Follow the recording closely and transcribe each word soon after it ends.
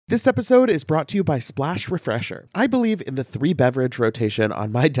This episode is brought to you by Splash Refresher. I believe in the 3-beverage rotation on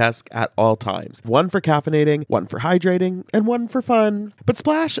my desk at all times. One for caffeinating, one for hydrating, and one for fun. But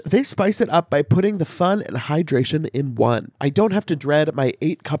Splash, they spice it up by putting the fun and hydration in one. I don't have to dread my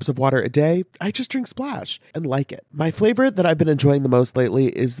 8 cups of water a day. I just drink Splash and like it. My flavor that I've been enjoying the most lately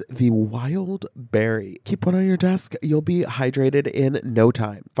is the Wild Berry. Keep one on your desk. You'll be hydrated in no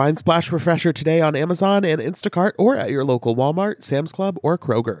time. Find Splash Refresher today on Amazon and Instacart or at your local Walmart, Sam's Club, or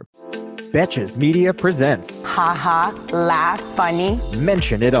Kroger. Betches Media presents Ha ha, laugh, funny.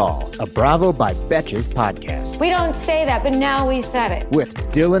 Mention It All, a Bravo by Betches podcast. We don't say that, but now we said it. With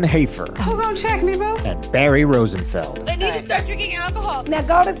Dylan Hafer. Who gonna check me, boo? And Barry Rosenfeld. I need to start drinking alcohol. Now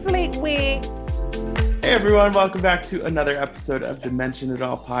go to sleep, wig. Hey everyone, welcome back to another episode of the Mention It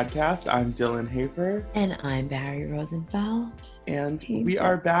All podcast. I'm Dylan Hafer. And I'm Barry Rosenfeld. And we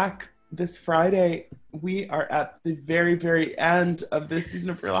are back this Friday. We are at the very, very end of this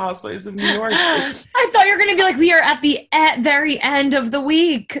season of Real Housewives of New York. I thought you were going to be like, we are at the very end of the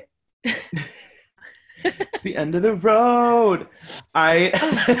week. It's the end of the road. I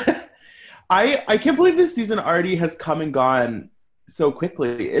can't believe this season already has come and gone so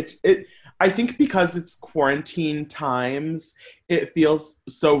quickly. I think because it's quarantine times, it feels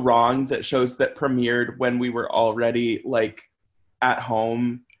so wrong that shows that premiered when we were already like at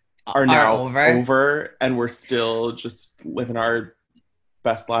home are now over and we're still just living our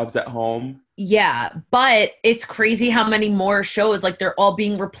best lives at home. Yeah, but it's crazy how many more shows, like they're all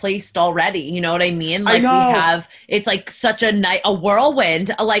being replaced already. You know what I mean? Like we have, it's like such a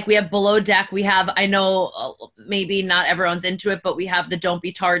whirlwind. Like we have Below Deck. We have, I know maybe not everyone's into it, but we have the Don't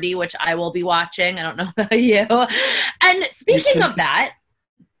Be Tardy, which I will be watching. I don't know about you. And speaking of that,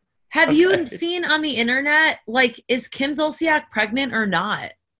 have you seen on the internet, like, is Kim Zolciak pregnant or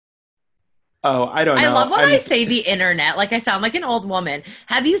not? Oh, I don't know. I love when I say the internet. Like I sound like an old woman.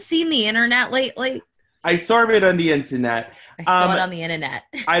 Have you seen the internet lately? I saw it on the internet. I saw it on the internet.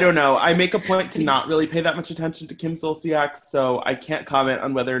 I don't know. I make a point to not really pay that much attention to Kim Zolciak, so I can't comment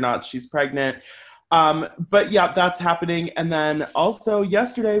on whether or not she's pregnant. But yeah, that's happening. And then also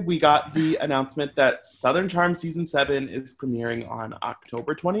yesterday we got the announcement that Southern Charm Season 7 is premiering on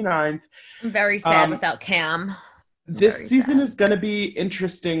October 29th. I'm very sad without Cam. This season is going to be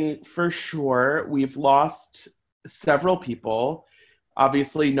interesting for sure. We've lost several people.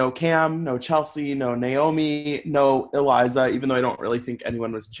 Obviously, no Cam, no Chelsea, no Naomi, no Eliza, even though I don't really think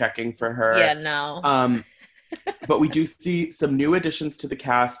anyone was checking for her. Yeah, no. But we do see some new additions to the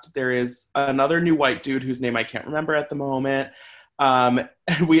cast. There is another new white dude whose name I can't remember at the moment. And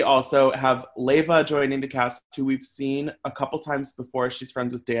we also have Leva joining the cast, who we've seen a couple times before. She's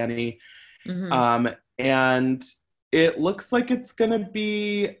friends with Danny. Mm-hmm. And it looks like it's going to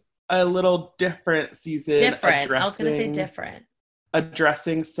be a little different season. Different. I was going to say different.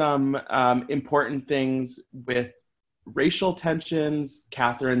 Addressing some important things with racial tensions.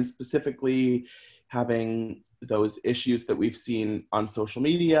 Catherine specifically having those issues that we've seen on social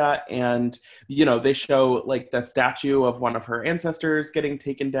media. And, you know, they show like the statue of one of her ancestors getting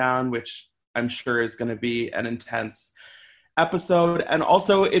taken down, which I'm sure is going to be an intense episode. And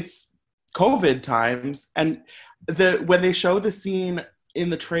also it's COVID times. And when they show the scene in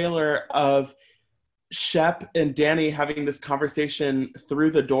the trailer of Shep and Danny having this conversation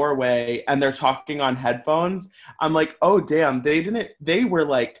through the doorway and they're talking on headphones, I'm like, oh damn, they were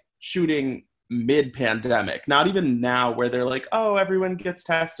like shooting mid-pandemic, not even now where they're like, oh, everyone gets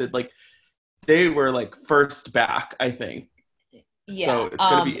tested. Like they were like first back, I think. Yeah, so it's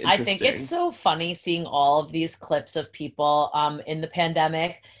gonna be interesting. I think it's so funny seeing all of these clips of people in the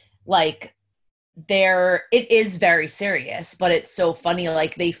pandemic. Like it is very serious, but it's so funny.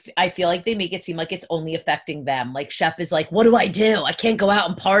 Like I feel like they make it seem like it's only affecting them. Like Shep is like, what do? I can't go out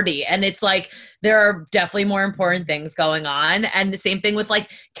and party. And it's like, there are definitely more important things going on. And the same thing with like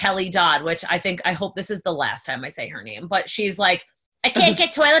Kelly Dodd, which I hope this is the last time I say her name, but she's like, I can't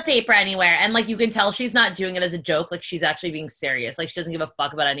get toilet paper anywhere. And like, you can tell she's not doing it as a joke. Like she's actually being serious. Like she doesn't give a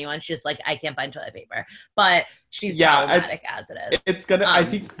fuck about anyone. She's just like, I can't find toilet paper, but she's problematic as it is. It's going to, I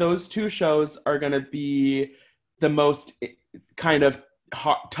think those two shows are going to be the most kind of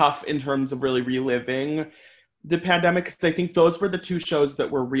tough in terms of really reliving the pandemic. Cause I think those were the two shows that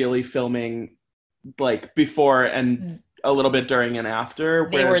were really filming like before and a little bit during and after.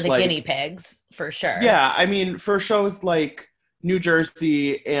 They were the guinea pigs for sure. Yeah. I mean, for shows like New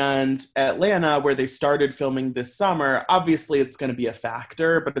Jersey and Atlanta, where they started filming this summer, obviously it's going to be a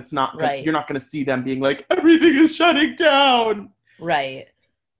factor, but it's not, you're not going to see them being like, everything is shutting down. Right.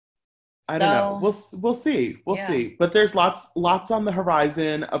 I don't know. We'll see. We'll see. But there's lots on the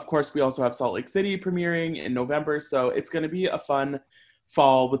horizon. Of course, we also have Salt Lake City premiering in November. So it's going to be a fun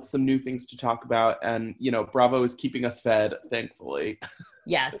fall with some new things to talk about. And, you know, Bravo is keeping us fed, thankfully.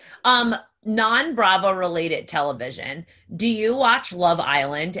 Yes. Non-Bravo related television. Do you watch Love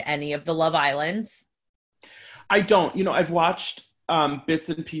Island, any of the Love Islands? I don't. You know, I've watched bits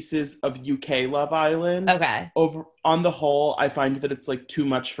and pieces of UK Love Island. Okay. Over on the whole, I find that it's like too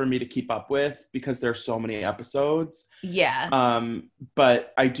much for me to keep up with because there's so many episodes. Yeah.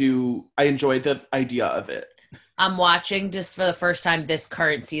 But I enjoy the idea of it. I'm watching just for the first time this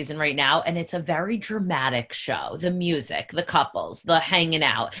current season right now, and it's a very dramatic show. The music, the couples, the hanging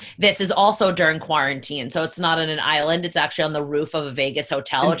out. This is also during quarantine, so it's not on an island. It's actually on the roof of a Vegas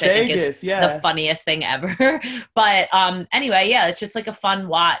hotel, which I think is the funniest thing ever. But anyway, yeah, it's just like a fun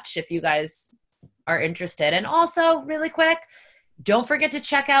watch if you guys are interested. And also, really quick, don't forget to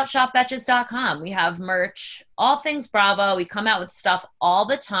check out shopbetches.com. We have merch, all things Bravo. We come out with stuff all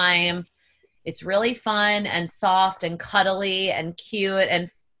the time. It's really fun and soft and cuddly and cute and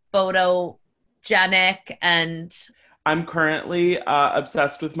photogenic. And I'm currently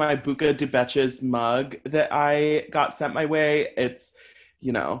obsessed with my Buca de Betches mug that I got sent my way. It's,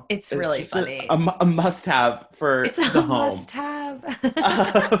 you know, it's really funny. A must-have for it's the a home.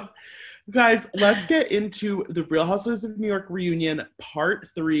 Must-have. Guys, let's get into the Real Housewives of New York reunion, part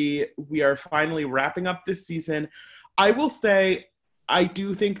 3. We are finally wrapping up this season. I will say, I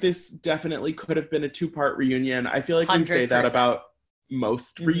do think this definitely could have been a 2-part reunion. I feel like 100%. We say that about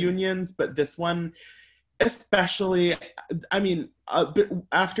most reunions, but this one especially, I mean,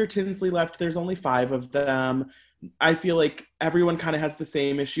 after Tinsley left, there's only 5 of them. I feel like everyone kind of has the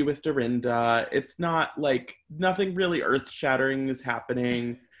same issue with Dorinda. It's not like nothing really earth-shattering is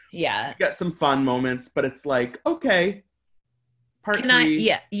happening. Yeah. You get some fun moments, but it's like, okay. Part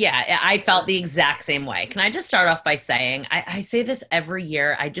 3. I felt the exact same way. Can I just start off by saying, I say this every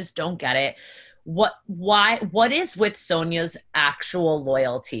year, I just don't get it. What is with Sonja's actual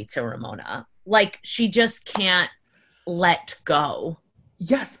loyalty to Ramona? Like, she just can't let go.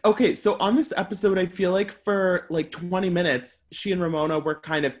 Yes. Okay. So on this episode, I feel like for like 20 minutes, she and Ramona were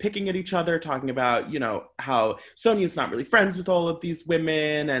kind of picking at each other, talking about, you know, how Sonja's not really friends with all of these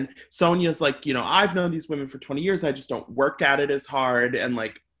women. And Sonja's like, you know, I've known these women for 20 years. I just don't work at it as hard. And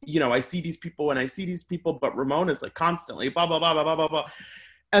like, you know, I see these people when I see these people, but Ramona's like constantly blah, blah, blah, blah, blah, blah, blah.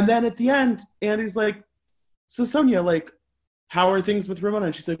 And then at the end, Andy's like, so Sonja, like, how are things with Ramona?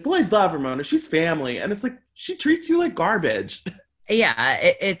 And she's like, well, I love Ramona. She's family. And it's like, she treats you like garbage. Yeah,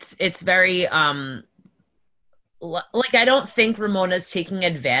 it's very like, I don't think Ramona's taking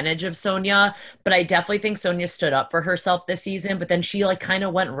advantage of Sonja, but I definitely think Sonja stood up for herself this season. But then she like kind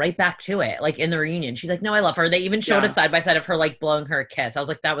of went right back to it, like in the reunion. She's like, no, I love her. They even showed a side by side of her like blowing her a kiss. I was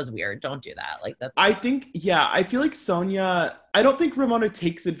like, that was weird. Don't do that. Like that's. I feel like Sonja. I don't think Ramona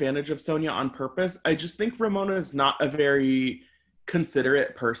takes advantage of Sonja on purpose. I just think Ramona is not a very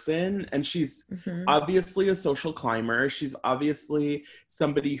considerate person, and she's obviously a social climber. She's obviously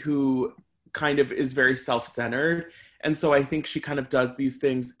somebody who kind of is very self-centered, and so I think she kind of does these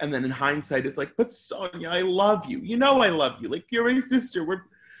things and then in hindsight is like, but Sonja, I love you, you know, I love you, like you're my sister,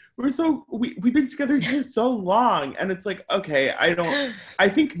 we've been together for so long. And it's like, okay, I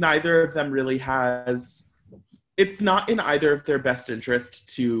think neither of them really it's not in either of their best interest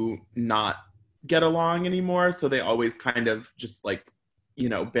to not get along anymore, so they always kind of just like, you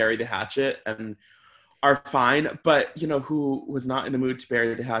know, bury the hatchet and are fine. But you know who was not in the mood to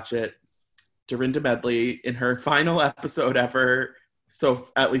bury the hatchet? Dorinda Medley in her final episode ever, so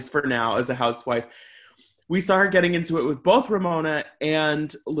at least for now, as a housewife. We saw her getting into it with both Ramona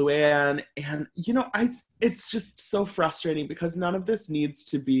and Luann, and you know, it's just so frustrating because none of this needs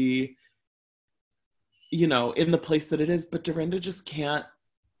to be, you know, in the place that it is, but Dorinda just can't,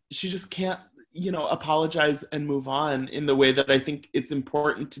 you know, apologize and move on in the way that I think it's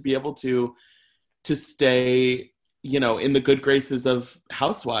important to be able to stay, you know, in the good graces of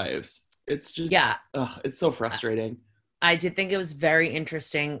housewives. It's just, it's so frustrating. I did think it was very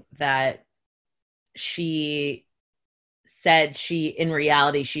interesting that she said in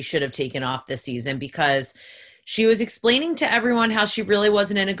reality, she should have taken off this season because she was explaining to everyone how she really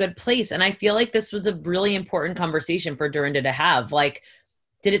wasn't in a good place. And I feel like this was a really important conversation for Dorinda to have. Like,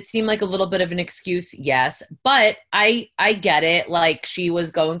 did it seem like a little bit of an excuse? Yes. But I get it. Like, she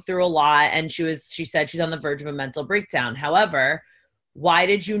was going through a lot and she said she's on the verge of a mental breakdown. However, why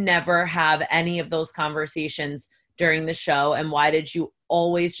did you never have any of those conversations during the show? And why did you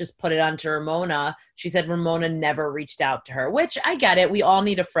always just put it onto Ramona? She said Ramona never reached out to her, which I get it. We all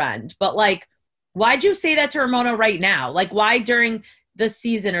need a friend. But like, why'd you say that to Ramona right now? Like, why during the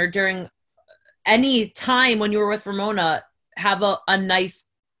season or during any time when you were with Ramona have a nice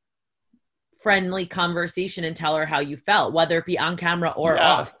friendly conversation and tell her how you felt, whether it be on camera or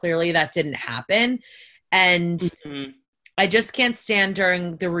off. Clearly that didn't happen. And I just can't stand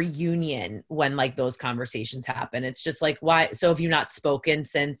during the reunion when like those conversations happen. It's just like, why? So have you not spoken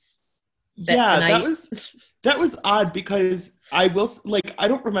since tonight? that was odd, because I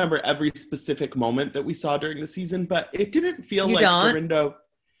don't remember every specific moment that we saw during the season, but it didn't feel Dorinda.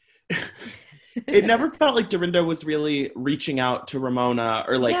 It never felt like Dorinda was really reaching out to Ramona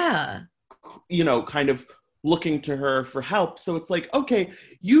or like, kind of looking to her for help. So it's like, okay,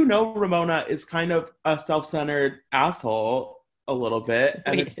 Ramona is kind of a self-centered asshole a little bit.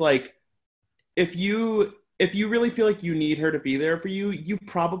 And it's like, if you really feel like you need her to be there for you, you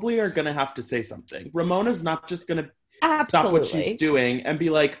probably are going to have to say something. Ramona's not just going to stop what she's doing and be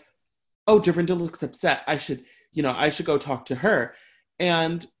like, oh, Dorinda looks upset. I should go talk to her.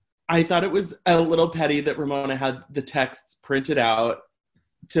 And I thought it was a little petty that Ramona had the texts printed out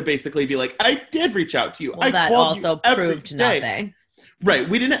to basically be like, I did reach out to you. Well, that also proved nothing. Right.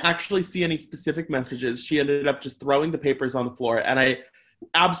 We didn't actually see any specific messages. She ended up just throwing the papers on the floor. And I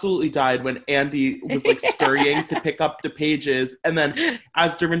absolutely died when Andy was like scurrying to pick up the pages. And then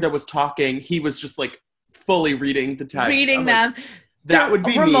as Dorinda was talking, he was just like fully reading the text. Reading them. Like, that would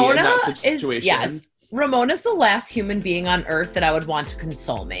be Ramona me in that situation. Yes. Ramona's the last human being on earth that I would want to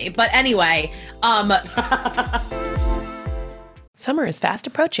console me. But anyway, Summer is fast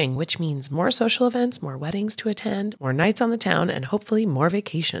approaching, which means more social events, more weddings to attend, more nights on the town, and hopefully more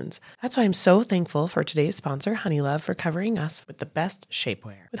vacations. That's why I'm so thankful for today's sponsor, Honeylove, for covering us with the best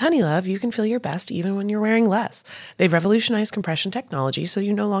shapewear. With Honeylove, you can feel your best even when you're wearing less. They've revolutionized compression technology, so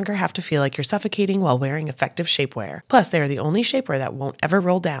you no longer have to feel like you're suffocating while wearing effective shapewear. Plus, they are the only shapewear that won't ever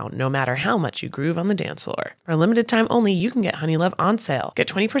roll down, no matter how much you groove on the dance floor. For a limited time only, you can get Honeylove on sale. Get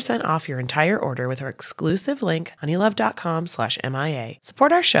 20% off your entire order with our exclusive link, honeylove.com/MIA.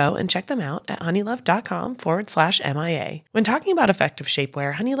 Support our show and check them out at honeylove.com/MIA. When talking about effective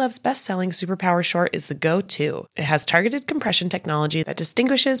shapewear, Honeylove's best-selling Superpower Short is the go-to. It has targeted compression technology that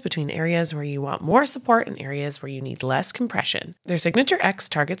distinguishes between areas where you want more support and areas where you need less compression. Their Signature X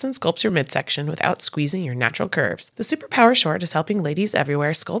targets and sculpts your midsection without squeezing your natural curves. The Superpower Short is helping ladies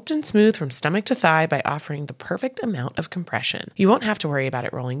everywhere sculpt and smooth from stomach to thigh by offering the perfect amount of compression. You won't have to worry about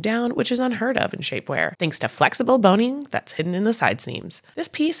it rolling down, which is unheard of in shapewear, thanks to flexible boning that's hidden in the side seams. This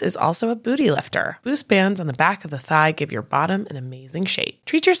piece is also a booty lifter. Boost bands on the back of the thigh give your bottom an amazing shape.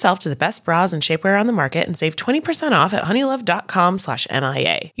 Treat yourself to the best bras and shapewear on the market and save 20% off at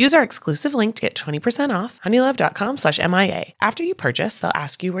honeylove.com/MIA. Use our exclusive link to get 20% off, honeylove.com/MIA. After you purchase, they'll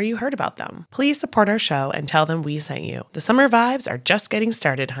ask you where you heard about them. Please support our show and tell them we sent you. The summer vibes are just getting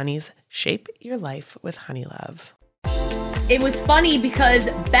started, honeys. Shape your life with Honeylove. It was funny because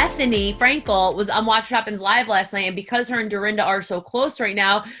Bethany Frankel was on Watch What Happens Live last night, and because her and Dorinda are so close right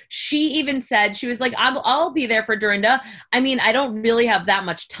now, she even said, she was like, I'll be there for Dorinda. I mean, I don't really have that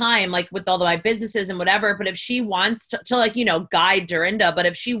much time, like with all of my businesses and whatever, but if she wants to like, guide Dorinda, but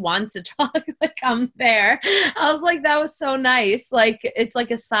if she wants to talk, like, I'm there. I was like, that was so nice. Like, it's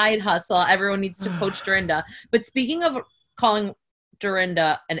like a side hustle. Everyone needs to coach Dorinda. But speaking of calling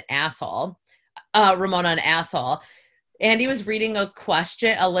Dorinda an asshole, Ramona an asshole, Andy was reading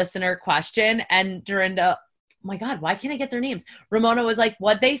a listener question, and Dorinda, oh my God, why can't I get their names? Ramona was like,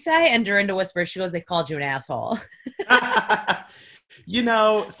 what'd they say? And Dorinda whispers, she goes, they called you an asshole.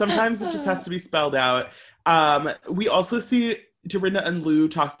 Sometimes it just has to be spelled out. We also see Dorinda and Lou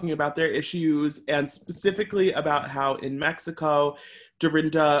talking about their issues, and specifically about how in Mexico,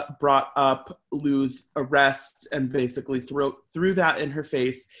 Dorinda brought up Lou's arrest and basically threw that in her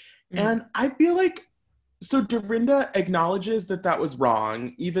face. Mm-hmm. And I feel like, so Dorinda acknowledges that was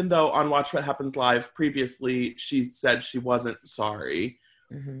wrong, even though on Watch What Happens Live previously, she said she wasn't sorry.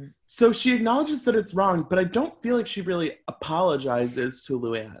 Mm-hmm. So she acknowledges that it's wrong, but I don't feel like she really apologizes to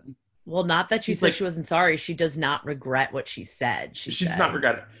Luann. Well, not that she said she wasn't sorry. She does not regret what she said. She does not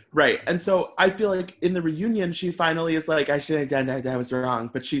regret it. Right. And so I feel like in the reunion, she finally is like, I should have done that. That was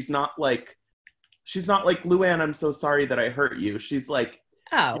wrong. But she's not like, Luann, I'm so sorry that I hurt you. She's like,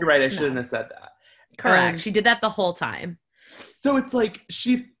 oh, you're right. I shouldn't have said that. Correct. She did that the whole time. So it's like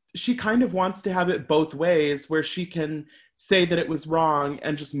she kind of wants to have it both ways, where she can say that it was wrong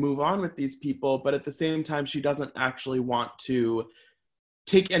and just move on with these people. But at the same time, she doesn't actually want to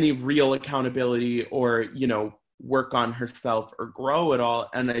take any real accountability or, work on herself or grow at all.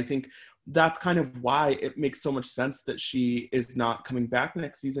 And I think that's kind of why it makes so much sense that she is not coming back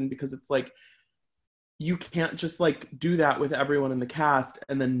next season, because it's like, you can't just like do that with everyone in the cast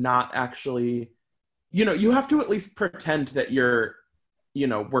and then not actually, you have to at least pretend that you're,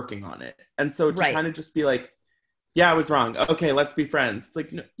 working on it. And so to kind of just be like, yeah, I was wrong. Okay, let's be friends. It's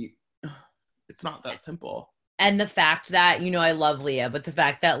like, no, it's not that simple. And the fact that, you know, I love Leah, but the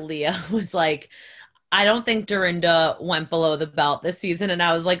fact that Leah was like, I don't think Dorinda went below the belt this season. And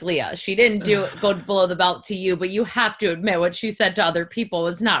I was like, Leah, she didn't go below the belt to you, but you have to admit what she said to other people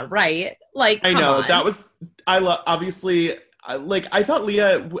was not right. Like, I know on. that was, obviously, I thought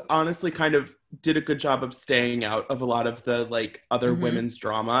Leah honestly kind of did a good job of staying out of a lot of the like other women's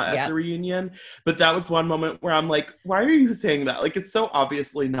drama at the reunion. But that was one moment where I'm like, why are you saying that? Like, it's so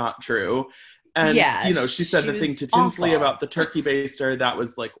obviously not true. And, you know, she said the thing to Tinsley about the turkey baster that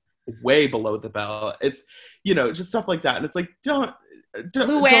was like way below the belt. It's, you know, just stuff like that. And it's like,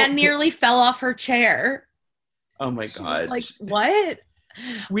 Luann nearly fell off her chair. Oh my God. Like, what?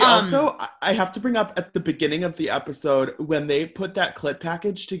 We also, I have to bring up at the beginning of the episode when they put that clip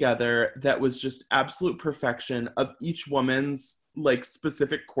package together that was just absolute perfection of each woman's like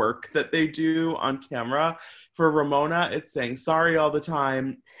specific quirk that they do on camera. For Ramona, it's saying sorry all the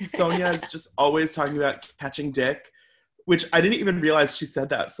time. Sonia is just always talking about catching dick, which I didn't even realize she said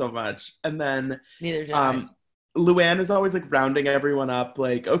that so much. And then neither did I. Luann is always like rounding everyone up,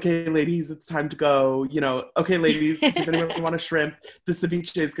 like, okay, ladies, it's time to go. You know, okay, ladies, does anyone want a shrimp? The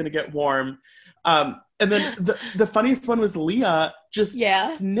ceviche is going to get warm. And then the funniest one was Leah just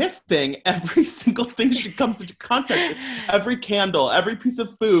sniffing every single thing she comes into contact with. Every candle, every piece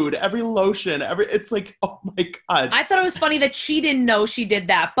of food, every lotion, it's like, oh my God. I thought it was funny that she didn't know she did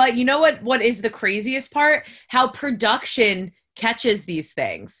that. But you know what is the craziest part? How production catches these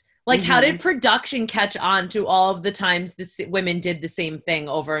things. Like, how did production catch on to all of the times the women did the same thing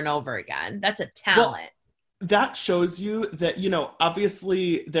over and over again? That's a talent. Well, that shows you that, you know,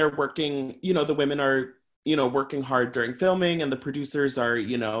 obviously they're working, you know, the women are, you know, working hard during filming and the producers are,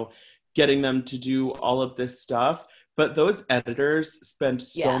 you know, getting them to do all of this stuff. But those editors spend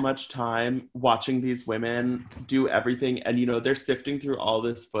so much time watching these women do everything. And, you know, they're sifting through all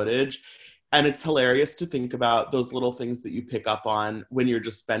this footage. And it's hilarious to think about those little things that you pick up on when you're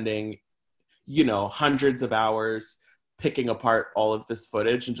just spending, you know, hundreds of hours picking apart all of this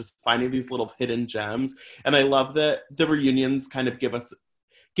footage and just finding these little hidden gems. And I love that the reunions kind of give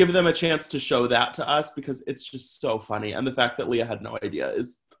them a chance to show that to us because it's just so funny. And the fact that Leah had no idea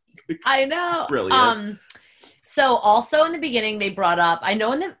is I know. Brilliant. So also in the beginning, they brought up, I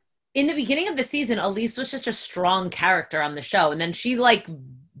know in the beginning of the season, Elise was just a strong character on the show. And then she like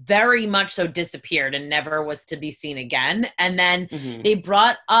very much so disappeared and never was to be seen again. And then they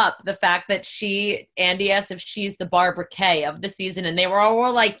brought up the fact that Andy asked if she's the Barbara Kay of the season. And they were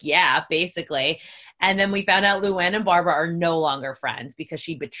all like, yeah, basically. And then we found out Luann and Barbara are no longer friends because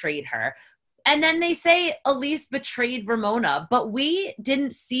she betrayed her. And then they say Elise betrayed Ramona, but we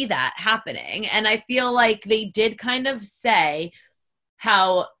didn't see that happening. And I feel like they did kind of say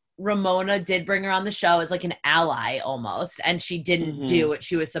how Ramona did bring her on the show as like an ally almost, and she didn't do what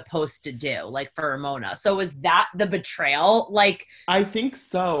she was supposed to do, like for Ramona. So was that the betrayal? Like, I think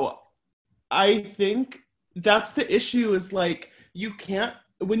so. I think that's the issue is like, you can't,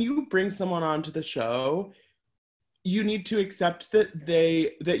 when you bring someone onto the show, you need to accept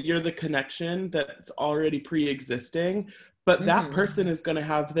that you're the connection that's already pre-existing, but that person is going to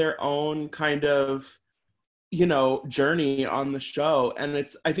have their own kind of, you know, journey on the show. And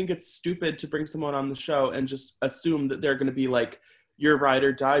I think it's stupid to bring someone on the show and just assume that they're going to be like your ride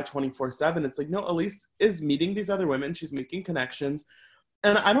or die 24/7. It's like, no, Elise is meeting these other women. She's making connections.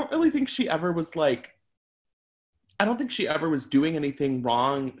 And I don't really think she ever was doing anything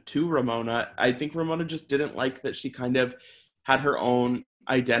wrong to Ramona. I think Ramona just didn't like that she kind of had her own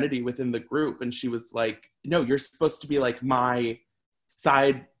identity within the group. And she was like, no, you're supposed to be like my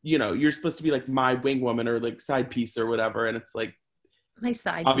side, you know, you're supposed to be like my wing woman or like side piece or whatever. And it's like, my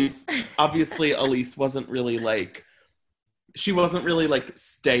side piece. Obviously Elise wasn't really like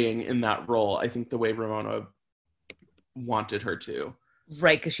staying in that role, I think, the way Ramona wanted her to.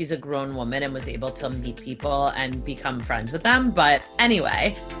 Right, because she's a grown woman and was able to meet people and become friends with them. But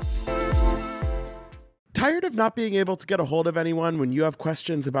anyway. Tired of not being able to get a hold of anyone when you have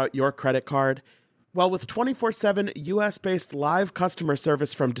questions about your credit card? Well, with 24/7 US-based live customer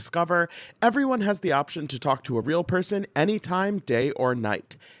service from Discover, everyone has the option to talk to a real person anytime, day or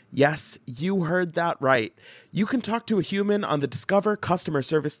night. Yes, you heard that right. You can talk to a human on the Discover customer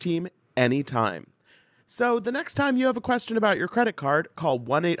service team anytime. So the next time you have a question about your credit card, call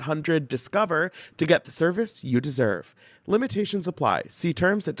 1-800-DISCOVER to get the service you deserve. Limitations apply. See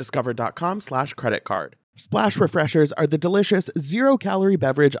terms at discover.com/creditcard. Splash Refreshers are the delicious zero-calorie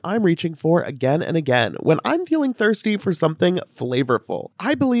beverage I'm reaching for again and again when I'm feeling thirsty for something flavorful.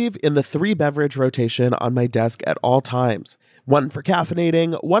 I believe in the 3-beverage rotation on my desk at all times. One for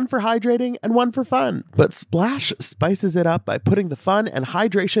caffeinating, one for hydrating, and one for fun. But Splash spices it up by putting the fun and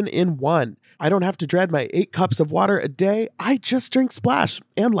hydration in one. I don't have to dread my 8 cups of water a day. I just drink Splash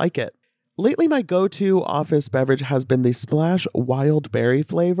and like it. Lately, my go-to office beverage has been the Splash Wild Berry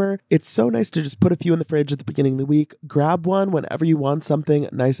flavor. It's so nice to just put a few in the fridge at the beginning of the week, grab one whenever you want something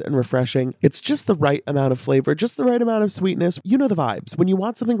nice and refreshing. It's just the right amount of flavor, just the right amount of sweetness. You know the vibes. When you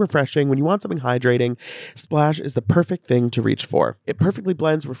want something refreshing, when you want something hydrating, Splash is the perfect thing to reach for. It perfectly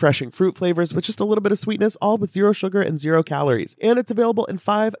blends refreshing fruit flavors with just a little bit of sweetness, all with 0 sugar and 0 calories. And it's available in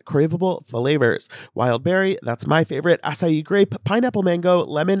 5 craveable flavors. Wild Berry, that's my favorite, acai grape, pineapple mango,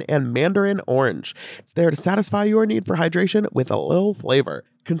 lemon, and mandarin orange. It's there to satisfy your need for hydration with a little flavor.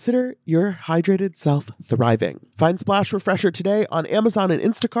 Consider your hydrated self thriving. Find Splash Refresher today on Amazon and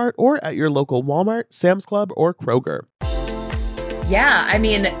Instacart or at your local Walmart, Sam's Club, or Kroger. Yeah, I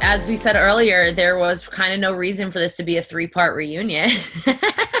mean, as we said earlier, there was kind of no reason for this to be a 3-part reunion.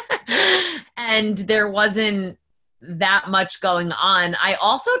 And there wasn't that much going on. I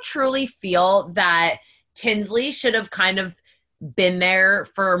also truly feel that Tinsley should have kind of been there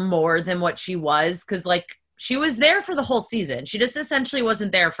for more than what she was, because like she was there for the whole season. She just essentially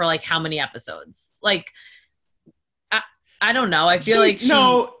wasn't there for like how many episodes? Like I don't know. I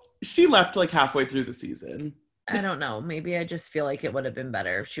feel she left like halfway through the season. I don't know. Maybe I just feel like it would have been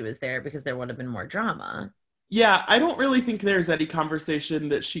better if she was there because there would have been more drama. Yeah, I don't really think there's any conversation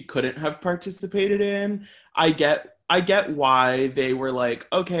that she couldn't have participated in. I get why they were like,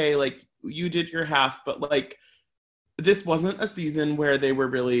 okay, like you did your half, but like this wasn't a season where they were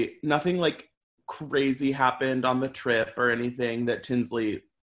really, nothing like crazy happened on the trip or anything that Tinsley,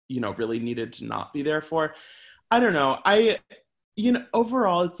 really needed to not be there for. I don't know.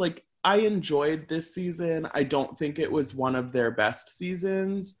 Overall, it's like, I enjoyed this season. I don't think it was one of their best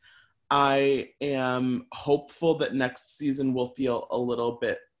seasons. I am hopeful that next season will feel a little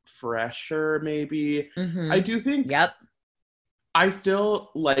bit fresher, maybe. Mm-hmm. I do think, I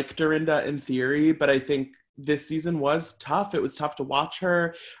still like Dorinda in theory, but I think this season was tough. It was tough to watch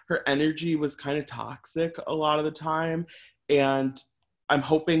her. Her energy was kind of toxic a lot of the time. And I'm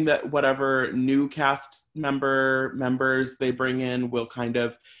hoping that whatever new cast members they bring in will kind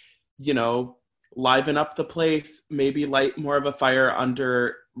of, liven up the place, maybe light more of a fire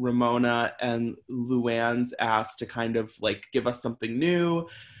under Ramona and Luann's ass to kind of like give us something new.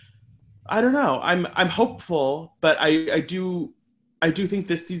 I don't know. I'm hopeful, but I do think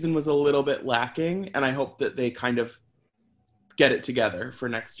this season was a little bit lacking, and I hope that they kind of get it together for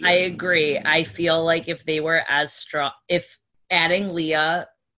next year. I agree. I feel like if they were as strong, if adding Leah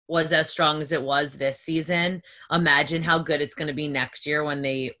was as strong as it was this season, imagine how good it's going to be next season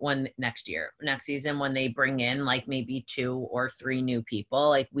when they bring in like maybe 2 or 3 new people.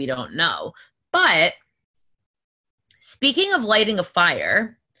 Like, we don't know. But speaking of lighting a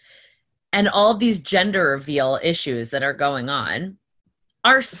fire and all of these gender reveal issues that are going on,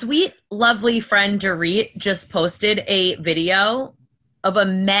 our sweet, lovely friend Dorit just posted a video of a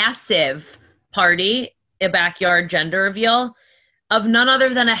massive party, a backyard gender reveal of none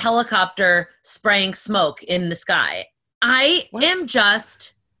other than a helicopter spraying smoke in the sky. I am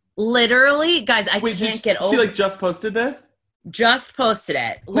just literally, guys, I can't get over. She like just posted this? Just posted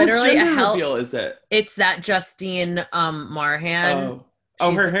it. Literally Whose gender reveal is it? It's that Justine Marhan.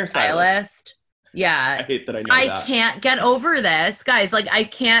 Oh, her hairstylist. Yeah. I hate that I know that. I can't get over this, guys. Like, I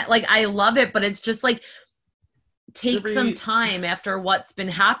can't, like, I love it, but it's just like, take some time after what's been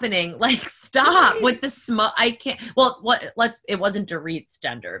happening. Like, stop with the smoke. I can't. Well, it wasn't Dorit's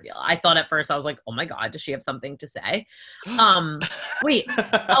gender reveal. I thought at first, I was like, oh my God, does she have something to say? Wait.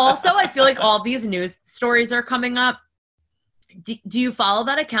 Also, I feel like all these news stories are coming up. Do you follow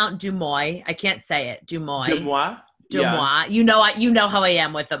that account, Dumois? I can't say it. Dumois. Yeah. You know how I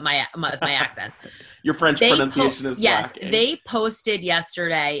am with my accents. Your French pronunciation is lacking. Yes, they posted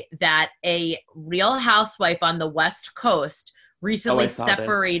yesterday that a Real Housewife on the West Coast recently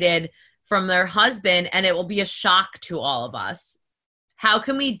separated from their husband, and it will be a shock to all of us. How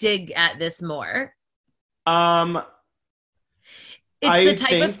can we dig at this more? It's the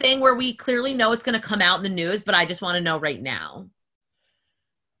type of thing where we clearly know it's going to come out in the news, but I just want to know right now.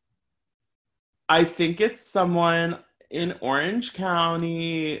 I think it's someone in Orange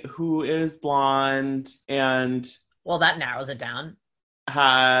County who is blonde and... Well, that narrows it down.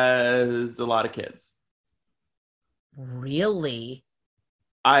 Has a lot of kids. Really?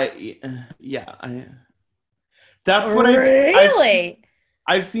 That's what I've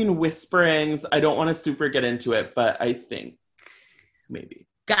I've seen whisperings. I don't want to super get into it, but I think maybe.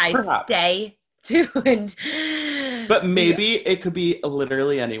 Guys, Perhaps. stay tuned. But maybe it could be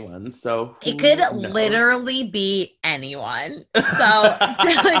literally anyone. So it could knows? literally be anyone. So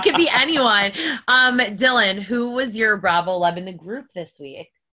it could be anyone. Dylan, who was your Bravo Love in the group this week?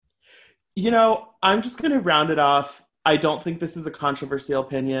 You know, I'm just going to round it off. I don't think this is a controversial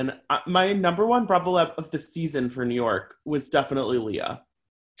opinion. My number one Bravo Love of the season for New York was definitely Leah.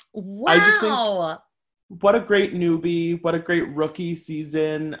 Wow. I just think what a great newbie, what a great rookie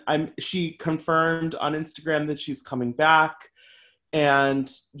season. She confirmed on Instagram that she's coming back,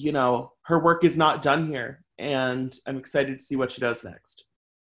 and you know, her work is not done here, and I'm excited to see what she does next.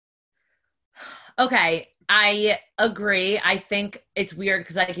 Okay, I agree. I think it's weird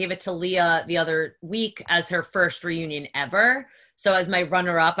because I gave it to Leah the other week as her first reunion ever. So as my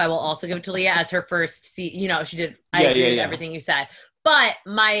runner-up, I will also give it to Leah as her first. You know, she did. I agree with everything you said. But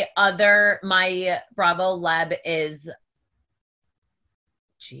my Bravo Leb is,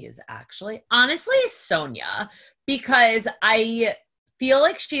 actually, honestly, Sonia, because I feel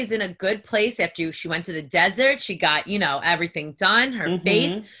like she's in a good place after she went to the desert. She got, you know, everything done, her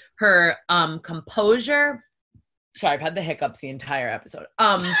face, her composure. Sorry, I've had the hiccups the entire episode.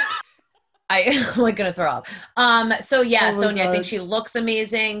 I'm like gonna throw up. So yeah, Sonia, I think she looks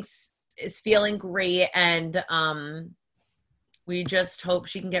amazing, is feeling great, and we just hope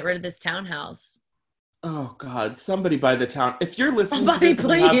she can get rid of this townhouse. Oh God, somebody buy the town. If you're listening Somebody, to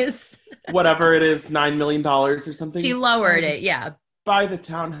this, please. Whatever it is, $9 million or something. She lowered it, yeah. Buy the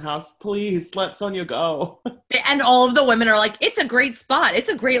townhouse, please. Let Sonia go. And all of the women are like, it's a great spot. It's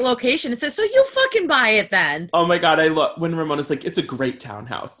a great location. It says, so you fucking buy it then. Oh my God, I love when Ramona's like, it's a great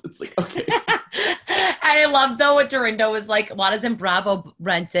townhouse. It's like, okay. And I love though what Dorinda was like, why doesn't Bravo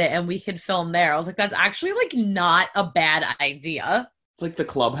rent it and we could film there? I was like, that's actually like not a bad idea. It's like the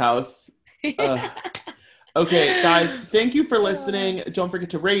clubhouse. Okay, guys, thank you for listening. Don't forget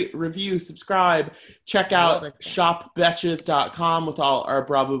to rate, review, subscribe. Check out shopbetches.com with all our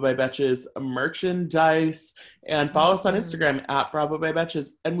Bravo by Betches merchandise. And follow us on Instagram at Bravo by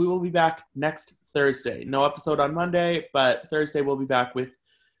Betches. And we will be back next Thursday. No episode on Monday, but Thursday we'll be back with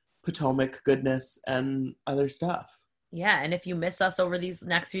Potomac goodness and other stuff. Yeah, and if you miss us over these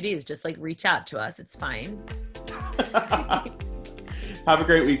next few days, just like reach out to us. It's fine. Have a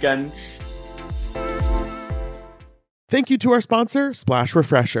great weekend. Thank you to our sponsor, Splash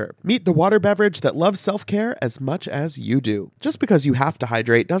Refresher. Meet the water beverage that loves self-care as much as you do. Just because you have to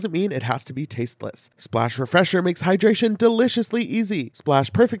hydrate doesn't mean it has to be tasteless. Splash Refresher makes hydration deliciously easy.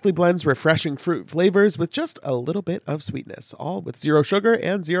 Splash perfectly blends refreshing fruit flavors with just a little bit of sweetness, all with 0 sugar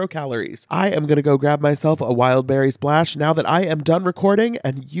and 0 calories. I am going to go grab myself a wild berry splash now that I am done recording,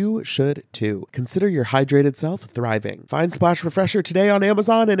 and you should too. Consider your hydrated self thriving. Find Splash Refresher today on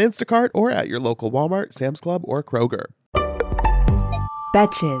Amazon and Instacart or at your local Walmart, Sam's Club, or Kroger.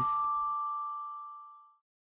 Betches.